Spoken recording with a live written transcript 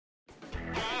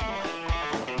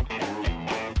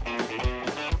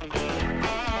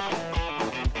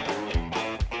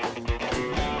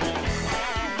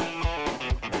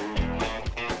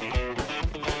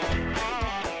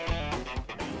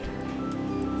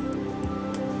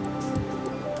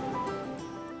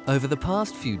Over the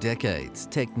past few decades,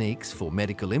 techniques for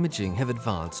medical imaging have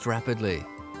advanced rapidly.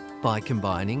 By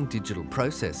combining digital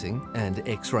processing and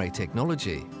X-ray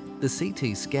technology, the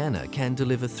CT scanner can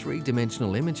deliver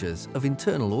three-dimensional images of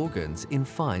internal organs in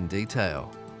fine detail.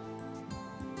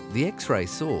 The X-ray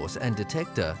source and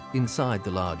detector inside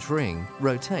the large ring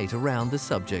rotate around the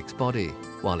subject's body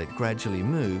while it gradually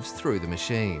moves through the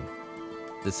machine.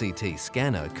 The CT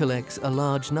scanner collects a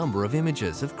large number of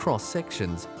images of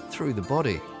cross-sections through the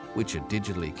body, which are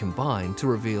digitally combined to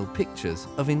reveal pictures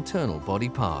of internal body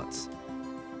parts.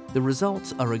 The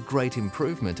results are a great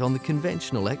improvement on the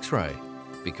conventional X-ray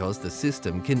because the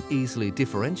system can easily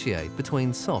differentiate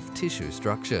between soft tissue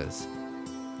structures.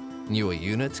 Newer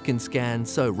units can scan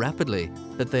so rapidly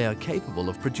that they are capable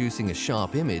of producing a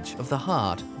sharp image of the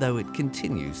heart though it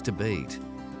continues to beat.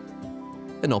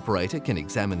 An operator can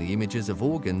examine the images of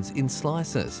organs in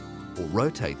slices or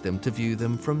rotate them to view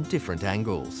them from different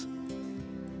angles.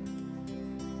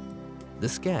 The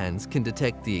scans can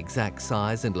detect the exact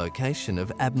size and location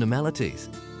of abnormalities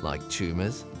like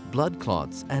tumours, blood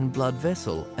clots and blood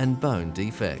vessel and bone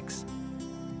defects.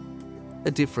 A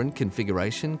different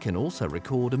configuration can also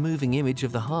record a moving image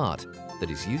of the heart that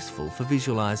is useful for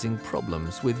visualising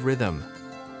problems with rhythm.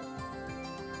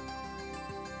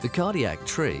 The cardiac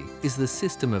tree is the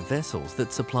system of vessels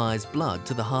that supplies blood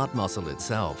to the heart muscle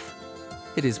itself.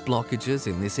 It is blockages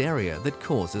in this area that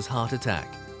causes heart attack,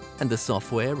 and the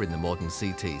software in the modern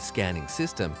CT scanning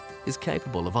system is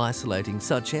capable of isolating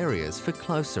such areas for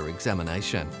closer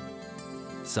examination.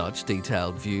 Such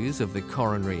detailed views of the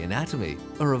coronary anatomy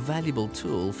are a valuable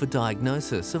tool for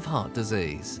diagnosis of heart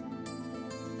disease.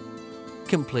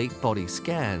 Complete body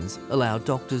scans allow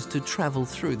doctors to travel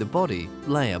through the body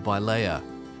layer by layer,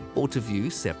 or to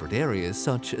view separate areas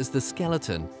such as the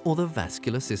skeleton or the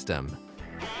vascular system.